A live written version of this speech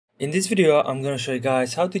In this video, I'm going to show you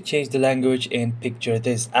guys how to change the language in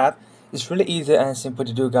PictureThis app. It's really easy and simple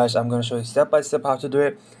to do, guys. I'm going to show you step by step how to do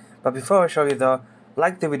it. But before I show you though,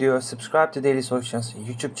 like the video, subscribe to Daily Solutions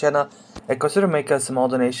YouTube channel, and consider making a small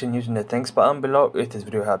donation using the thanks button below if this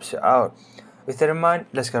video helps you out. With that in mind,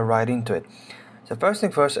 let's get right into it. So first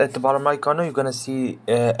thing first, at the bottom right corner, you're going to see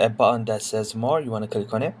a button that says more. You want to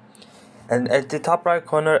click on it. And at the top right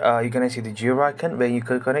corner, you're going to see the gear icon. When you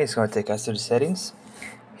click on it, it's going to take us to the settings.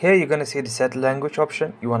 Here you're going to see the set language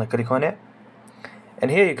option. You want to click on it, and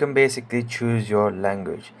here you can basically choose your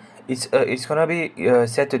language. It's going to be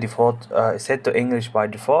set to default, set to English by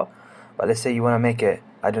default, but let's say you want to make it,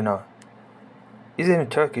 I don't know, is it in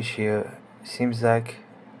Turkish here? Seems like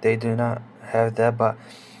they do not have that, but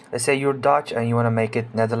let's say you're Dutch and you want to make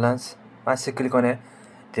it Netherlands. Once you click on it,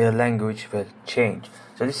 the language will change.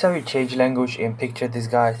 So this is how you change language in PictureThis,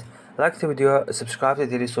 guys. Like the video, subscribe to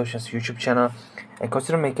Daily Solutions YouTube channel, and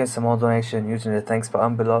consider making a small donation using the thanks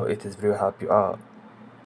button below if this video helped you out.